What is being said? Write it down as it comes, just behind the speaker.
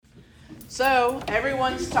So,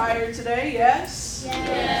 everyone's tired today, yes?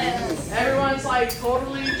 Yes. Everyone's like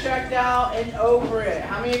totally checked out and over it.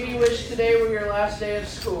 How many of you wish today were your last day of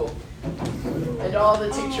school? And all the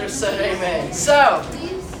teachers said amen. So,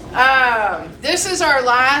 this is our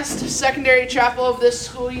last secondary chapel of this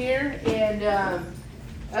school year. And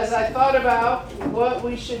as I thought about what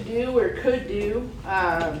we should do or could do,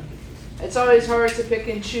 it's always hard to pick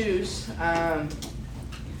and choose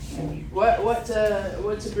what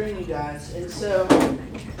to bring you guys. And so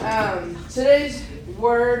today's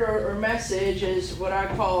word or message is what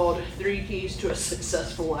I called 3 keys to a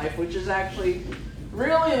successful life, which is actually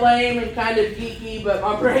really lame and kind of geeky, but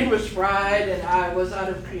my brain was fried and I was out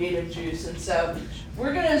of creative juice. And so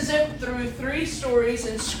we're going to zip through 3 stories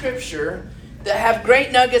in Scripture that have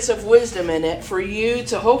great nuggets of wisdom in it for you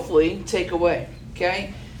to hopefully take away,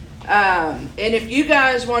 okay? And if you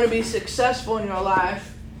guys want to be successful in your life,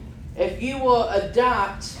 if you will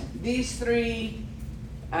adopt these 3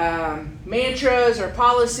 mantras or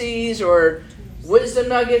policies or wisdom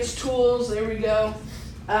nuggets, tools, there we go,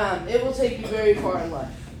 it will take you very far in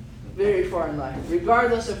life,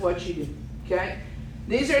 regardless of what you do, okay?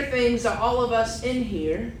 These are things that all of us in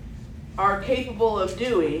here are capable of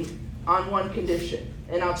doing on one condition,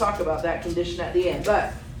 and I'll talk about that condition at the end.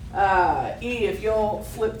 But E, if you'll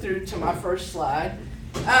flip through to my first slide.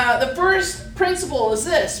 The first principle is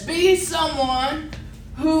this: be someone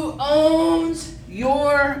who owns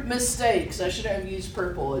your mistakes. I should have used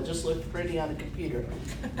purple. It just looked pretty on the computer.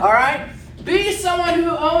 All right? Be someone who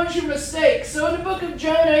owns your mistakes. So in the book of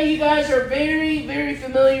Jonah, you guys are very, very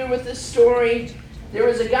familiar with this story. There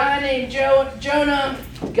was a guy named Jonah.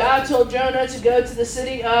 God told Jonah to go to the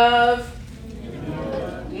city of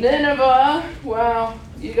Nineveh. Wow,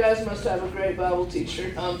 you guys must have a great Bible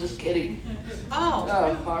teacher. No, I'm just kidding.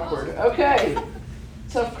 Oh, awkward. Okay,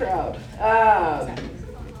 tough crowd.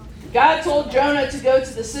 God told Jonah to go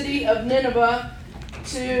to the city of Nineveh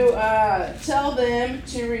to tell them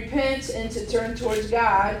to repent and to turn towards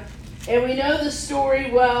God. And we know the story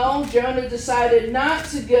well. Jonah decided not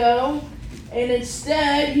to go, and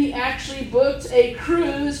instead he actually booked a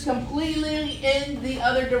cruise completely in the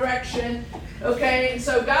other direction. Okay, and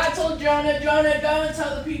so God told Jonah, go and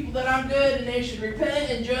tell the people that I'm good and they should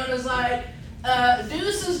repent. And Jonah's like,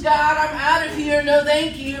 deuces, God, I'm out of here. No,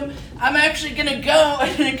 thank you. I'm actually going to go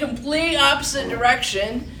in a complete opposite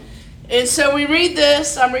direction. And so we read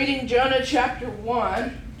this. I'm reading Jonah chapter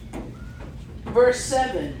 1, verse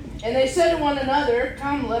 7. And they said to one another,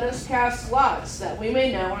 come, let us cast lots, that we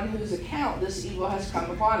may know on whose account this evil has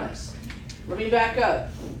come upon us. Let me back up.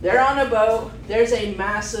 They're on a boat. There's a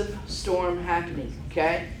massive storm happening,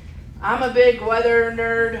 okay? I'm a big weather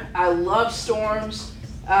nerd. I love storms.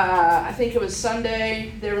 I think it was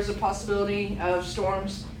Sunday. There was a possibility of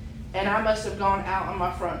storms. And I must have gone out on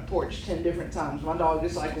my front porch 10 different times. My dog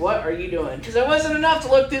is like, what are you doing? Because it wasn't enough to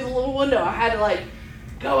look through the little window. I had to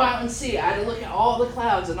go out and see. I had to look at all the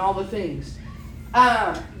clouds and all the things.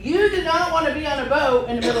 You do not want to be on a boat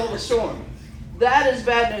in the middle of a storm. That is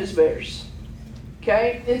bad news bears.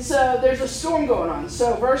 Okay? And so there's a storm going on.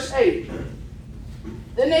 So verse 8.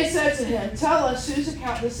 Then they said to him, tell us whose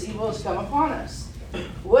account this evil has come upon us.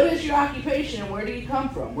 What is your occupation and where do you come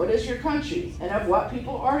from? What is your country? And of what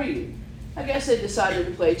people are you? I guess they decided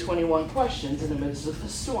to play 21 questions in the midst of the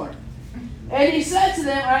storm. And he said to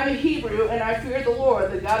them, I am a Hebrew, and I fear the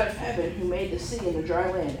Lord, the God of heaven, who made the sea and the dry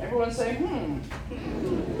land. Everyone say,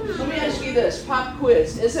 Let me ask you this, pop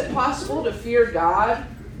quiz. Is it possible to fear God,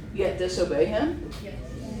 yet disobey Him?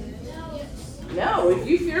 No, if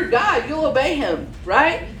you fear God, you'll obey Him,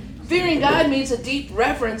 right? Fearing God means a deep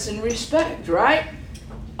reverence and respect, right?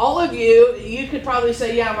 All of you could probably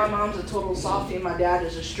say, yeah, my mom's a total softie and my dad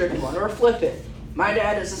is a strict one. Or flip it. My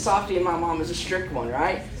dad is a softie and my mom is a strict one,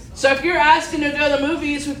 right? So if you're asking to go to the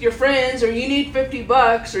movies with your friends, or you need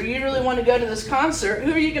 $50, or you really want to go to this concert,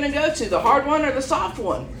 who are you going to go to? The hard one or the soft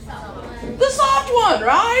one? The soft one,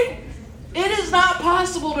 right? It is not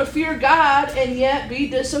possible to fear God and yet be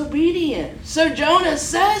disobedient. So Jonah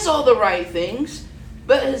says all the right things,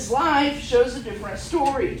 but his life shows a different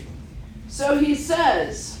story. So he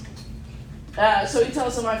says, he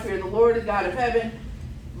tells them, I fear the Lord, the God of heaven.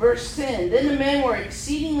 Verse 10, then the men were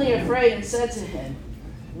exceedingly afraid and said to him,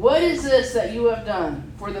 what is this that you have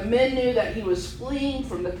done? For the men knew that he was fleeing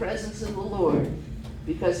from the presence of the Lord,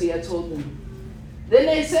 because he had told them. Then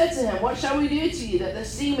they said to him, what shall we do to you, that the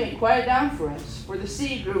sea may quiet down for us? For the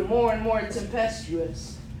sea grew more and more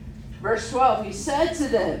tempestuous. Verse 12, he said to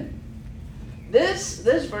them, this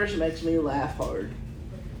verse makes me laugh hard.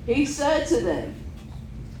 He said to them,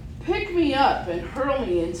 pick me up and hurl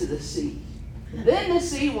me into the sea. Then the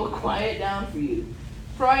sea will quiet down for you.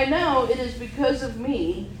 For I know it is because of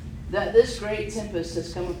me that this great tempest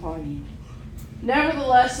has come upon you.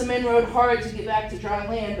 Nevertheless, the men rowed hard to get back to dry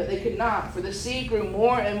land, but they could not, for the sea grew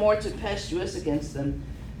more and more tempestuous against them.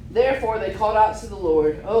 Therefore they called out to the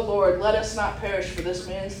Lord, O Lord, let us not perish for this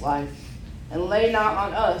man's life, and lay not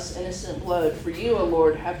on us innocent blood, for you, O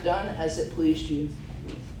Lord, have done as it pleased you.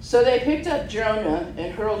 So they picked up Jonah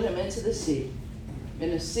and hurled him into the sea,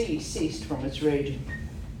 and the sea ceased from its raging.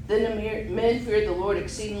 Then the men feared the Lord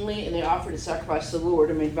exceedingly, and they offered a sacrifice to the Lord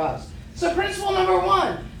and made vows. So principle number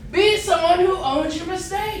 1, be someone who owns your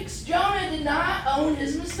mistakes. Jonah did not own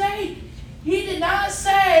his mistake. He did not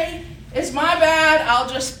say, it's my bad, I'll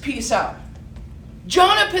just peace out.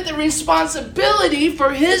 Jonah put the responsibility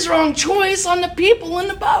for his wrong choice on the people in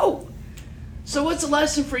the boat. So what's a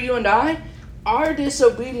lesson for you and I? Our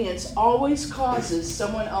disobedience always causes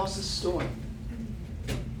someone else's storm.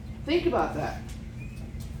 Think about that.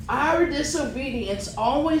 Our disobedience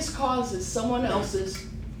always causes someone else's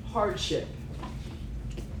hardship.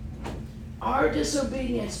 Our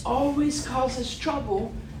disobedience always causes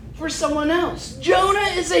trouble for someone else. Jonah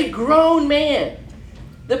is a grown man.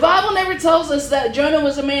 The Bible never tells us that Jonah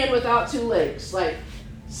was a man without 2 legs, like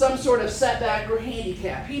some sort of setback or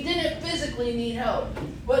handicap. He didn't physically need help.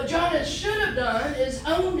 What Jonah should have done is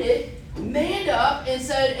owned it, manned up, and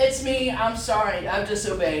said, it's me, I'm sorry, I've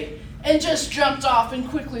disobeyed. And just jumped off and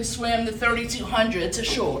quickly swam the 3,200 to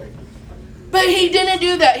shore. But he didn't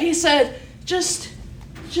do that. He said, just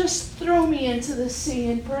throw me into the sea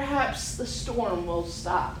and perhaps the storm will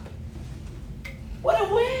stop. What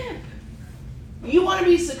a wimp. You want to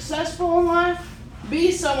be successful in life?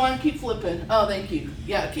 Be someone, keep flipping. Oh, thank you.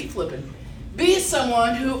 Yeah, keep flipping. Be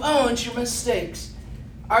someone who owns your mistakes.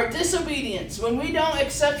 Our disobedience, when we don't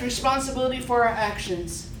accept responsibility for our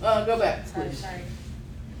actions. Go back, please. Sorry.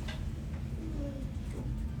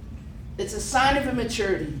 It's a sign of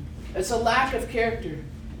immaturity. It's a lack of character.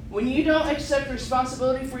 When you don't accept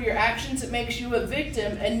responsibility for your actions, it makes you a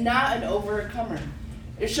victim and not an overcomer.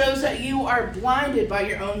 It shows that you are blinded by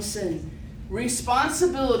your own sin.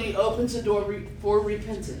 Responsibility opens the door for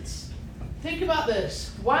repentance. Think about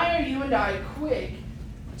this. Why are you and I quick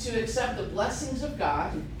to accept the blessings of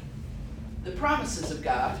God, the promises of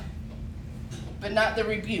God, but not the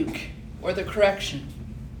rebuke or the correction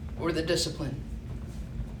or the discipline?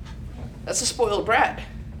 That's a spoiled brat.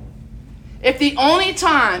 If the only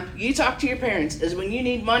time you talk to your parents is when you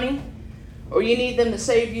need money or you need them to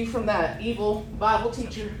save you from that evil Bible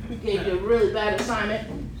teacher who gave you a really bad assignment,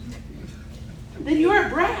 then you're a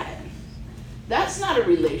brat. That's not a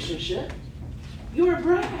relationship. You're a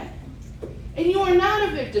brat. And you are not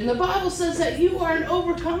a victim. The Bible says that you are an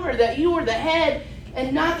overcomer, that you are the head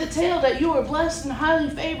and not the tail, that you are blessed and highly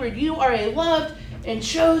favored. You are a loved and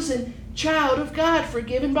chosen child of God,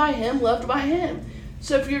 forgiven by Him, loved by Him.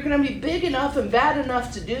 So if you're going to be big enough and bad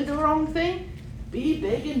enough to do the wrong thing, be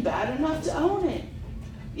big and bad enough to own it.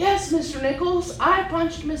 Yes, Mr. Nichols, I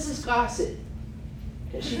punched Mrs. Gossett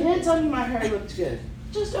because she didn't tell me my hair looked good.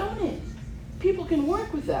 Just own it. People can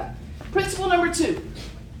work with that. Principle number 2.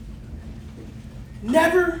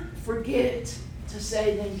 Never forget to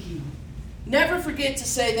say thank you. Never forget to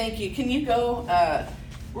say thank you. Can you go?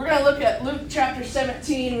 We're going to look at Luke chapter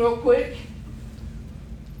 17 real quick.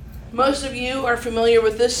 Most of you are familiar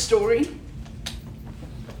with this story.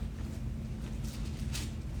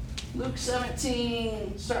 Luke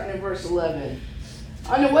 17, starting in verse 11.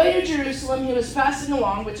 On the way to Jerusalem, he was passing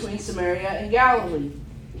along between Samaria and Galilee.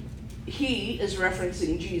 He is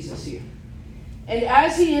referencing Jesus here. And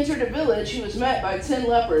as he entered a village, he was met by 10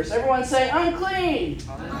 lepers. Everyone say, unclean.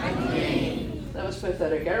 Unclean. That was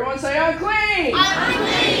pathetic. Everyone say, unclean.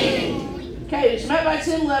 Unclean. Okay, he was met by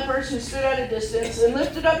 10 lepers who stood at a distance and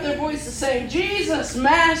lifted up their voices saying, Jesus,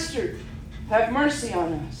 Master, have mercy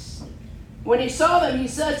on us. When he saw them, he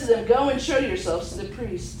said to them, go and show yourselves to the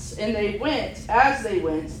priests. And they went. As they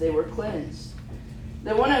went, they were cleansed.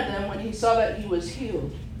 Then one of them, when he saw that he was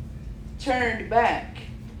healed, turned back,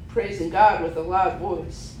 praising God with a loud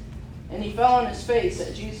voice. And he fell on his face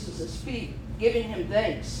at Jesus' feet, giving him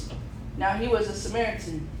thanks. Now he was a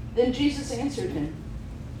Samaritan. Then Jesus answered him,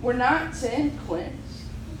 were not 10 cleansed?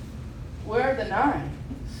 Where are the 9?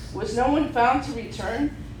 Was no one found to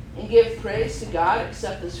return and give praise to God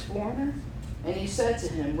except this foreigner? And he said to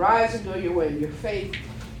him, rise and go your way. Your faith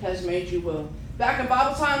has made you well. Back in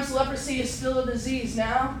Bible times, leprosy is still a disease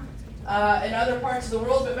now in other parts of the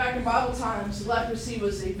world, but back in Bible times, leprosy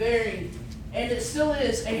was a very, and it still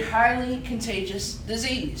is, a highly contagious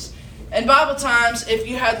disease. In Bible times, if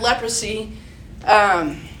you had leprosy,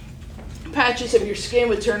 patches of your skin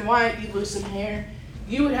would turn white, you'd lose some hair,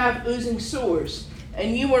 you would have oozing sores.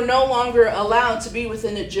 and you were no longer allowed to be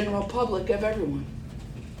within the general public of everyone.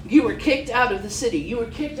 You were kicked out of the city. You were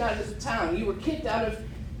kicked out of the town. You were kicked out of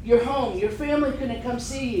your home. Your family couldn't come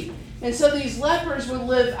see you. And so these lepers would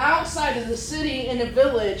live outside of the city in a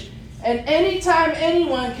village, and anytime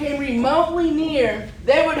anyone came remotely near,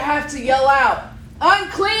 they would have to yell out,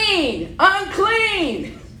 "Unclean!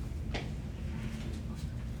 Unclean!"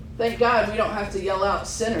 Thank God we don't have to yell out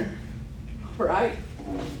 "sinner," right?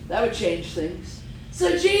 That would change things.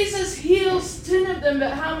 So Jesus heals 10 of them,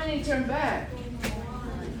 but how many turn back?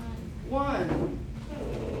 One.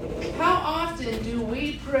 How often do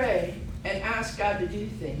we pray and ask God to do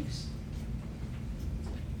things,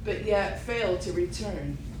 but yet fail to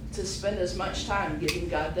return, to spend as much time giving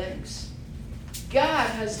God thanks? God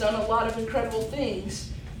has done a lot of incredible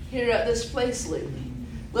things here at this place lately.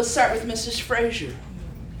 Let's start with Mrs. Frazier,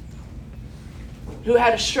 who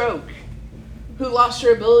had a stroke, who lost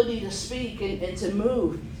her ability to speak and to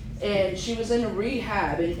move. And she was in a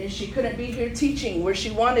rehab, and she couldn't be here teaching where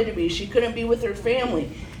she wanted to be. She couldn't be with her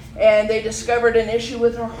family. And they discovered an issue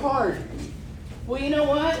with her heart. Well, you know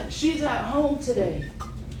what? She's at home today,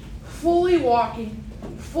 fully walking,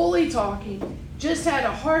 fully talking, just had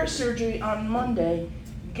a heart surgery on Monday.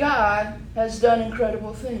 God has done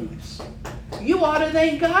incredible things. You ought to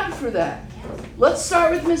thank God for that. Let's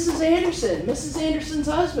start with Mrs. Anderson. Mrs. Anderson's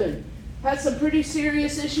husband had some pretty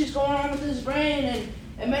serious issues going on with his brain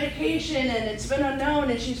and medication, and it's been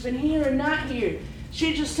unknown, and she's been here and not here.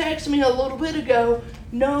 She just texted me a little bit ago,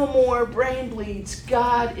 no more brain bleeds.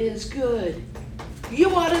 God is good.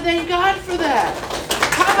 You ought to thank God for that.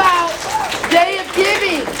 How about Day of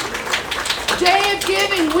Giving? Day of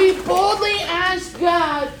Giving, we boldly asked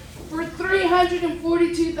God for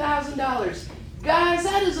 $342,000. Guys,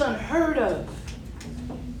 that is unheard of.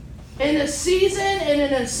 In a season and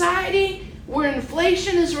an anxiety where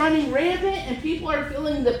inflation is running rampant and people are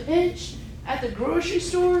feeling the pinch at the grocery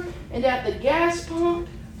store and at the gas pump,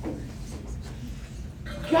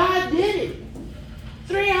 God did it.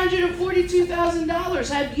 $342,000.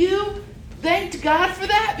 Have you thanked God for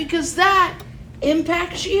that? Because that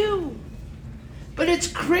impacts you. But it's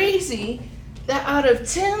crazy that out of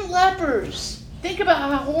 10 lepers, think about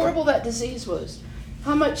how horrible that disease was,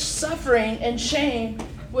 how much suffering and shame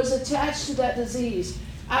was attached to that disease.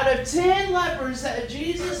 Out of 10 lepers that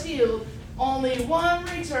Jesus healed, only one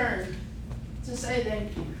returned to say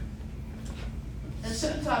thank you. And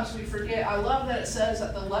sometimes we forget. I love that it says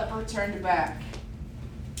that the leper turned back.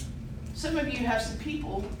 Some of you have some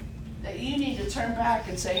people that you need to turn back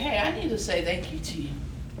and say, hey, I need to say thank you to you.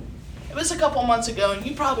 It was a couple months ago, and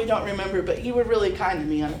you probably don't remember, but you were really kind to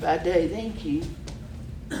me on a bad day. Thank you.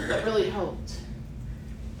 That really helped.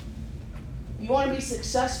 You want to be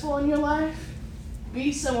successful in your life?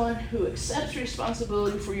 Be someone who accepts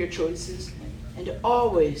responsibility for your choices and to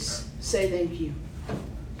always say thank you.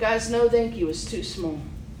 Guys, no thank you is too small.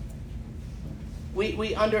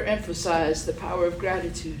 We underemphasize the power of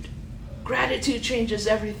gratitude. Gratitude changes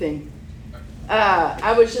everything.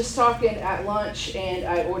 I was just talking at lunch, and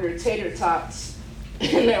I ordered tater tots,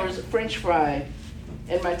 and there was a French fry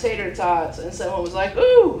in my tater tots, and someone was like,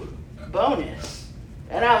 ooh, bonus.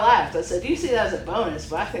 And I laughed. I said, do you see that as a bonus?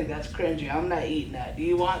 But I think that's cringy. I'm not eating that. Do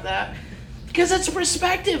you want that? Because it's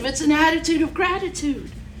perspective. It's an attitude of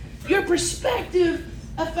gratitude. Your perspective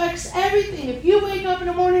affects everything. If you wake up in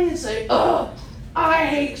the morning and say, oh, I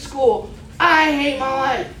hate school. I hate my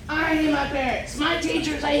life. I hate my parents. My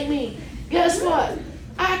teachers hate me. Guess what?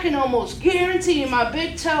 I can almost guarantee my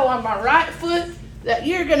big toe on my right foot that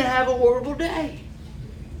you're going to have a horrible day.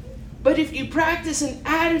 But if you practice an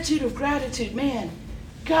attitude of gratitude, man,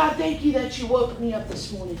 God, thank you that you woke me up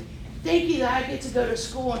this morning. Thank you that I get to go to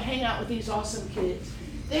school and hang out with these awesome kids.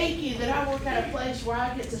 Thank you that I work at a place where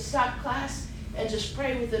I get to stop class and just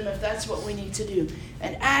pray with them if that's what we need to do.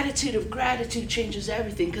 An attitude of gratitude changes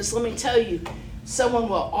everything, because let me tell you, someone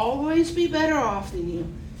will always be better off than you,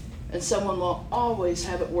 and someone will always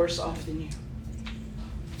have it worse off than you.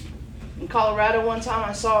 In Colorado one time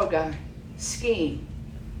I saw a guy skiing.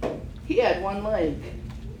 He had one leg.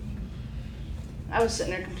 I was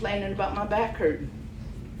sitting there complaining about my back hurting.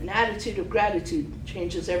 An attitude of gratitude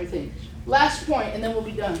changes everything. Last point, and then we'll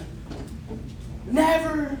be done.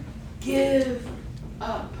 Never give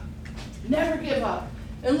up. Never give up.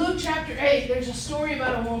 In Luke chapter 8, there's a story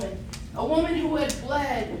about a woman who had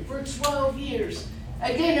bled for 12 years.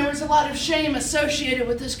 Again, there was a lot of shame associated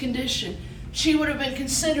with this condition. She would have been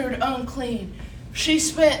considered unclean.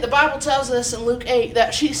 The Bible tells us in Luke 8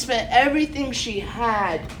 that she spent everything she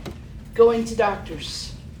had going to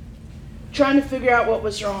doctors, trying to figure out what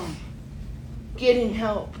was wrong, getting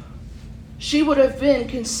help. She would have been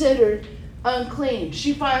considered unclean.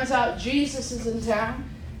 She finds out Jesus is in town,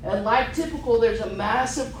 and like typical, there's a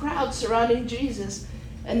massive crowd surrounding Jesus,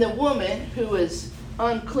 and the woman, who is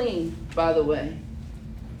unclean, by the way,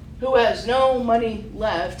 who has no money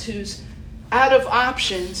left, who's out of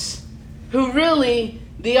options, who really,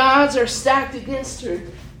 the odds are stacked against her.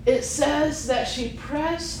 It says that she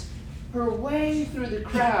pressed her way through the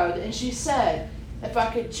crowd, and she said, if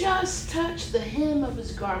I could just touch the hem of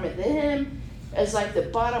his garment. The hem is like the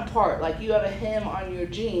bottom part, like you have a hem on your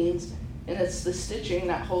jeans, and it's the stitching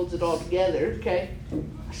that holds it all together, okay?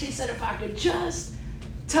 She said, if I could just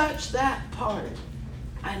touch that part,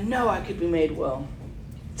 I know I could be made well.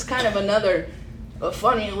 It's kind of a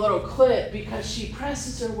funny little clip, because she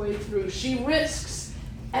presses her way through. She risks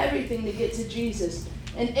everything to get to Jesus.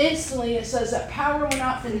 And instantly it says that power went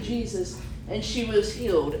out from Jesus, and she was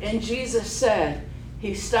healed. And Jesus said,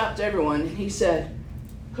 he stopped everyone, and he said,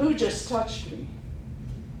 who just touched me?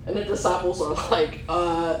 And the disciples are like,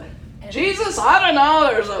 Jesus, I don't know.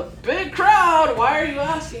 There's a big crowd. Why are you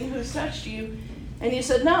asking who's touched you? And he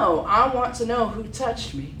said, no, I want to know who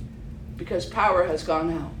touched me, because power has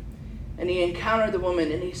gone out. And he encountered the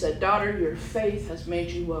woman, and he said, daughter, your faith has made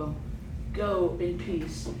you well. Go in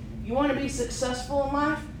peace. You want to be successful in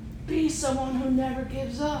life? Be someone who never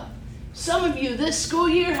gives up. Some of you this school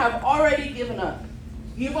year have already given up.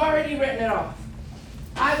 You've already written it off.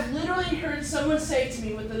 I've literally heard someone say to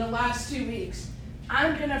me within the last 2 weeks,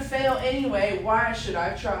 I'm going to fail anyway. Why should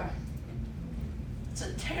I try? It's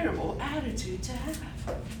a terrible attitude to have.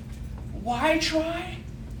 Why try?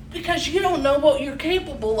 Because you don't know what you're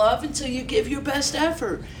capable of until you give your best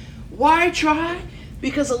effort. Why try?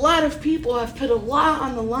 Because a lot of people have put a lot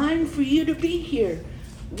on the line for you to be here.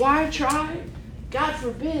 Why try? God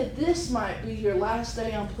forbid this might be your last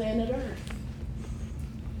day on planet Earth.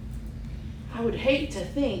 I would hate to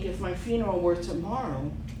think, if my funeral were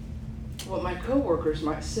tomorrow, what my coworkers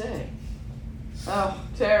might say. Oh,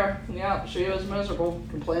 Tara, yeah, she was miserable,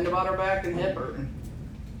 complained about her back and hip hurting.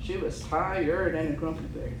 She was tired and a grumpy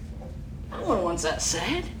pig. No one wants that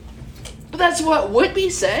said. But that's what would be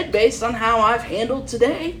said based on how I've handled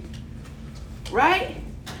today. Right?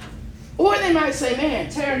 Or they might say, man,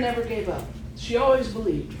 Tara never gave up. She always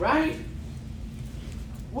believed, right?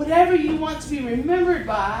 Whatever you want to be remembered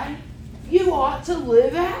by, you ought to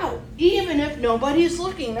live out, even if nobody's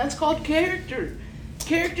looking. That's called character.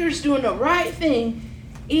 Character is doing the right thing,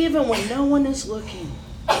 even when no one is looking.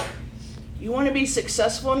 You want to be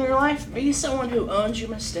successful in your life? Be someone who owns your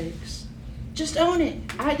mistakes. Just own it.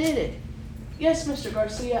 I did it. Yes, Mr.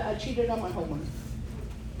 Garcia, I cheated on my homework.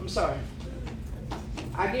 I'm sorry.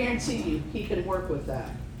 I guarantee you he can work with that.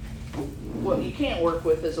 What you can't work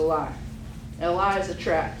with is a lie. And a lie is a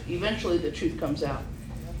trap. Eventually the truth comes out.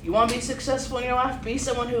 You want to be successful in your life? Be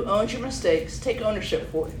someone who owns your mistakes. Take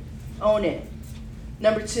ownership for it. Own it.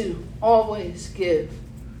 Number 2, always give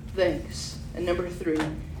thanks. And number 3,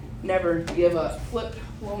 never give up. Flip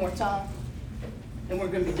one more time, and we're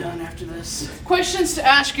going to be done after this. Questions to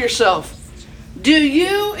ask yourself. Do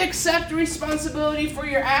you accept responsibility for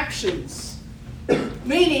your actions?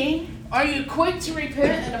 Meaning, are you quick to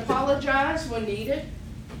repent and apologize when needed?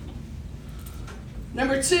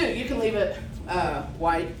 Number 2, you can leave it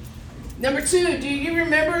white. Number 2, do you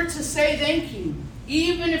remember to say thank you,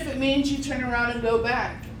 even if it means you turn around and go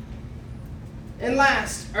back? And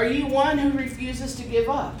last, are you one who refuses to give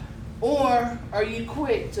up? Or are you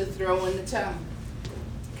quick to throw in the towel?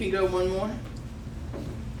 Can you go one more?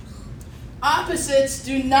 Opposites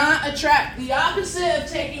do not attract. The opposite of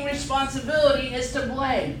taking responsibility is to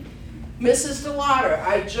blame. Mrs. DeLauder,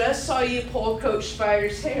 I just saw you pull Coach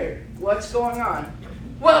Spire's hair. What's going on?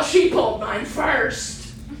 Well, she pulled mine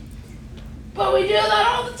first. But we do that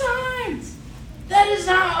all the time. That is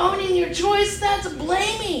not owning your choice. That's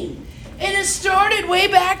blaming. And it started way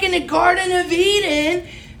back in the Garden of Eden,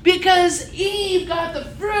 because Eve got the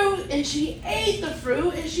fruit and she ate the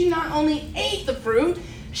fruit, and she not only ate the fruit,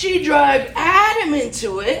 she dragged Adam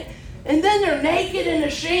into it, and then they're naked and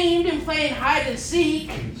ashamed and playing hide and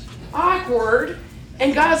seek. Awkward.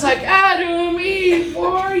 And God's like, Adam, Eve, where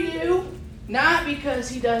are you? Not because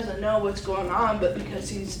he doesn't know what's going on, but because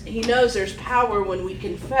he knows there's power when we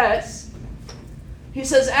confess. He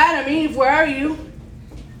says, Adam, Eve, where are you?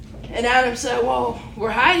 And Adam said, well,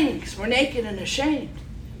 we're hiding because we're naked and ashamed.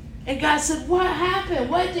 And God said, what happened?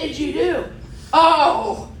 What did you do?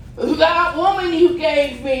 Oh, that woman you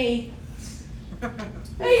gave me.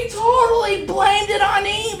 He totally blamed it on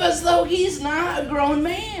Eve as though he's not a grown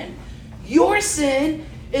man. Your sin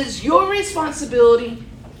is your responsibility,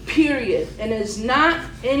 period, and is not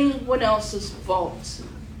anyone else's fault.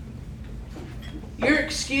 Your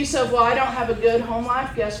excuse of, well, I don't have a good home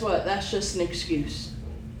life, guess what? That's just an excuse.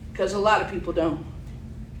 Because a lot of people don't.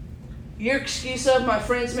 Your excuse of, my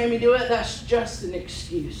friends made me do it, that's just an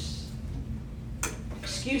excuse.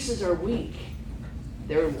 Excuses are weak.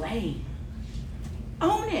 They're lame.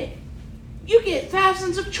 Own it. You get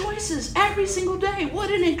thousands of choices every single day.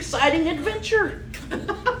 What an exciting adventure.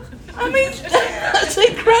 I mean, that's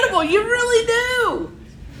incredible. You really do.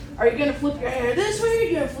 Are you going to flip your hair this way or are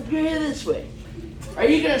you going to flip your hair this way? Are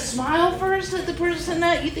you going to smile first at the person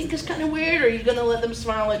that you think is kind of weird, or are you going to let them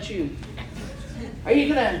smile at you? Are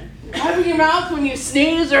you going to cover your mouth when you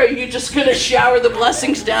sneeze, or are you just going to shower the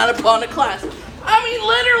blessings down upon a class? I mean,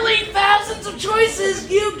 literally thousands of choices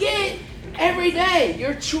you get every day.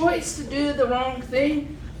 Your choice to do the wrong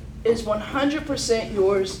thing is 100%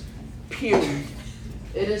 yours, period.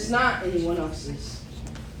 It is not anyone else's.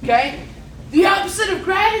 Okay? The opposite of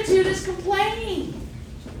gratitude is complaining.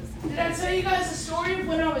 Did I tell you guys a story of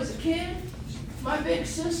when I was a kid? My big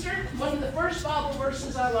sister, one of the first Bible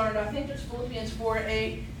verses I learned, I think it's Philippians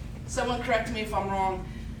 4:8. Someone correct me if I'm wrong.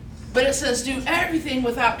 But it says, do everything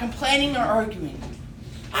without complaining or arguing.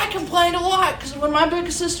 I complained a lot because when my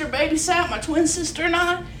big sister babysat my twin sister and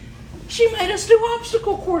I, she made us do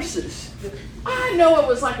obstacle courses. I know it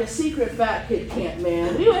was like a secret fat kid camp,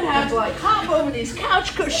 man. We would have to hop over these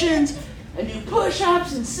couch cushions and do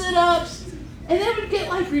push-ups and sit-ups. And then we'd get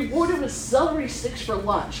rewarded with celery sticks for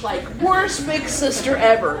lunch. Worst big sister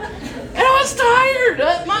ever. And I was tired.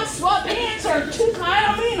 My sweatpants are too tight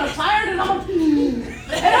on me and I'm tired and I would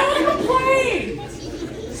complain.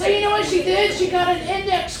 So you know what she did? She got an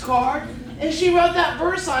index card and she wrote that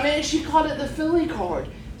verse on it and she called it the Philly card.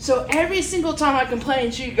 So every single time I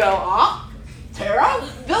complained, she'd go, Tara,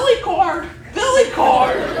 Philly card.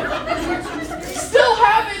 Still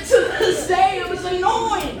have it to this day. It was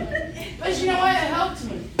annoying. But you know what? It helped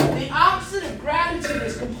me. The opposite of gratitude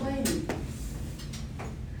is complaining.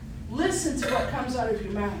 Listen to what comes out of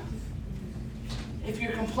your mouth. If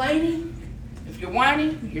you're complaining, if you're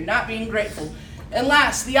whining, you're not being grateful. And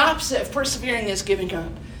last, the opposite of persevering is giving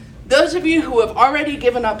up. Those of you who have already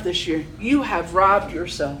given up this year, you have robbed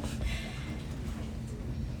yourself.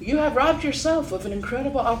 You have robbed yourself of an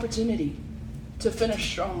incredible opportunity to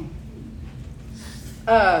finish strong.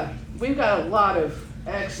 We've got a lot of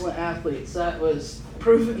excellent athletes. That was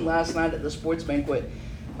proven last night at the sports banquet.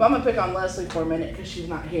 But I'm going to pick on Leslie for a minute because she's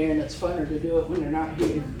not here and it's funner to do it when they're not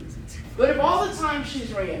here. But of all the times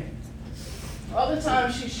she's ran, all the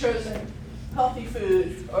times she's chosen healthy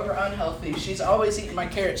food over unhealthy, she's always eaten my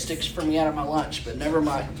carrot sticks for me out of my lunch, but never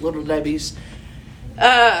my Little Debbie's.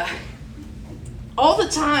 All the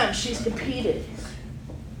time she's competed.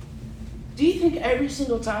 Do you think every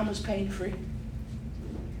single time was pain-free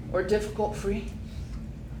or difficult-free?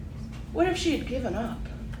 What if she had given up?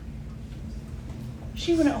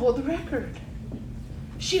 She wouldn't hold the record.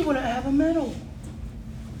 She wouldn't have a medal.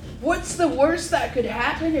 What's the worst that could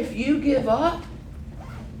happen if you give up?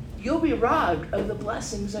 You'll be robbed of the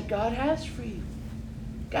blessings that God has for you.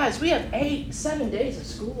 Guys, we have 7 days of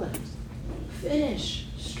school left. Finish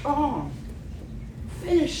strong.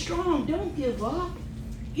 Finish strong. Don't give up.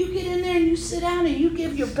 You get in there and you sit down and you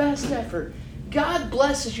give your best effort. God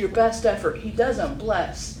blesses your best effort. He doesn't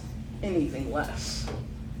bless anything less.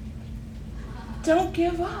 Don't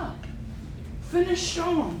give up. Finish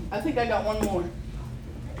strong. I think I got one more.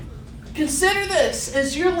 Consider this.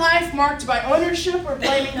 Is your life marked by ownership or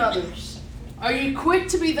blaming others? Are you quick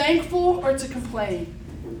to be thankful or to complain?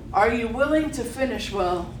 Are you willing to finish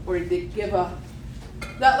well or to give up?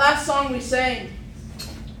 That last song we sang,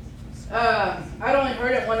 I'd only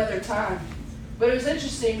heard it one other time. But it was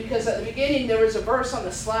interesting because at the beginning there was a verse on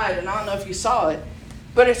the slide, and I don't know if you saw it,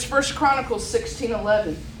 but it's 1 Chronicles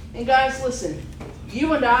 16:11. And guys, listen,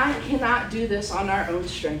 you and I cannot do this on our own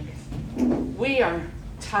strength. We are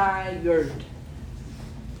tired.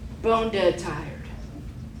 Bone dead tired.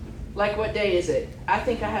 Like, what day is it? I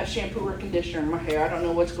think I have shampoo or conditioner in my hair. I don't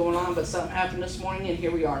know what's going on, but something happened this morning, and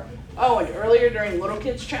here we are. Oh, and earlier during Little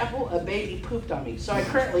Kids Chapel, a baby pooped on me. So I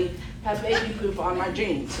currently have baby poop on my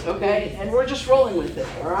jeans, okay? And we're just rolling with it,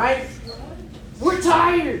 all right? We're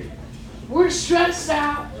tired. We're stressed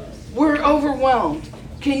out. We're overwhelmed.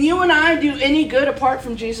 Can you and I do any good apart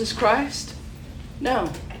from Jesus Christ? No.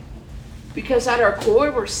 Because at our core,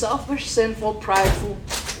 we're selfish, sinful, prideful,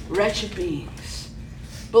 wretched beings.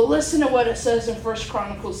 But listen to what it says in 1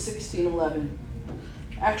 Chronicles 16:11.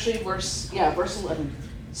 Actually, verse 11.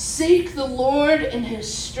 Seek the Lord in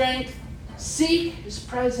his strength. Seek his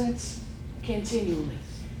presence continually.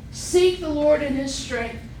 Seek the Lord in his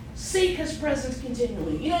strength. Seek his presence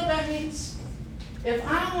continually. You know what that means? If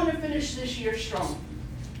I want to finish this year strong,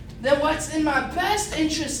 then what's in my best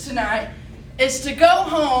interest tonight is to go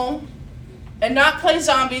home and not play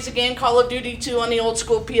zombies again, Call of Duty 2 on the old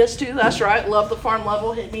school PS2. That's right, love the farm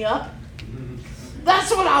level, hit me up.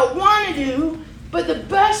 That's what I want to do, but the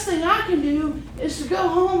best thing I can do is to go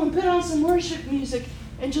home and put on some worship music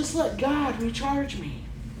and just let God recharge me.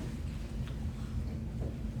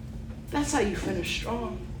 That's how you finish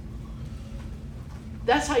strong.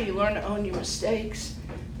 That's how you learn to own your mistakes.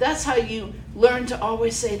 That's how you learn to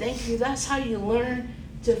always say thank you. That's how you learn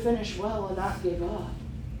to finish well and not give up.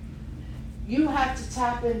 You have to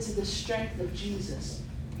tap into the strength of Jesus.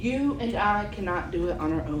 You and I cannot do it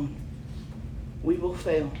on our own. We will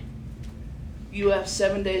fail. You have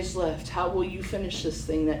 7 days left. How will you finish this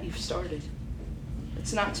thing that you've started?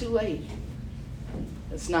 It's not too late.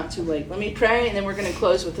 It's not too late. Let me pray, and then we're going to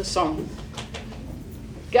close with a song.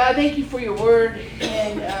 God, thank you for your word.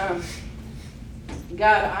 And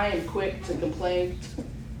God, I am quick to complain.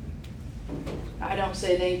 I don't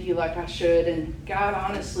say thank you like I should. And God,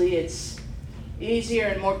 honestly, it's easier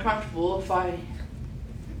and more comfortable if I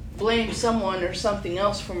blame someone or something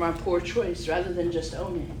else for my poor choice rather than just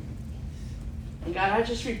own it. And God, I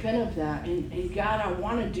just repent of that. And God, I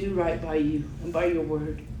want to do right by you and by your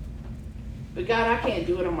word. But God, I can't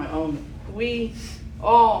do it on my own. We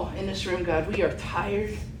all in this room, God, we are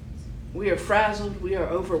tired. We are frazzled. We are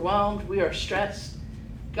overwhelmed. We are stressed.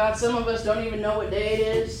 God, some of us don't even know what day it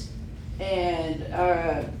is and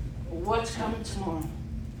what's coming tomorrow.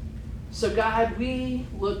 So God, we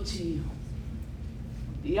look to you,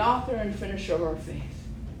 the author and finisher of our faith.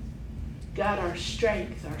 God, our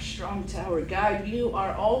strength, our strong tower. God, you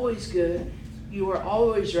are always good. You are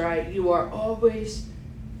always right. You are always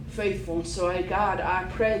faithful. And so, God, I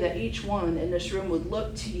pray that each one in this room would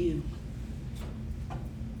look to you.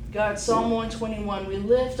 God, Psalm 121, we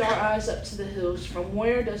lift our eyes up to the hills. From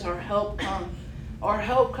where does our help come? Our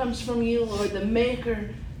help comes from you, Lord, the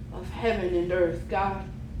maker of heaven and earth. God,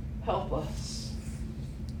 help us.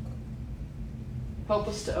 Help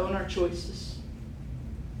us to own our choices.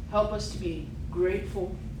 Help us to be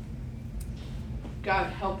grateful.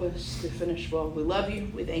 God, help us to finish well. We love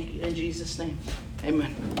you. We thank you. In Jesus' name,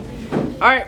 amen. All right.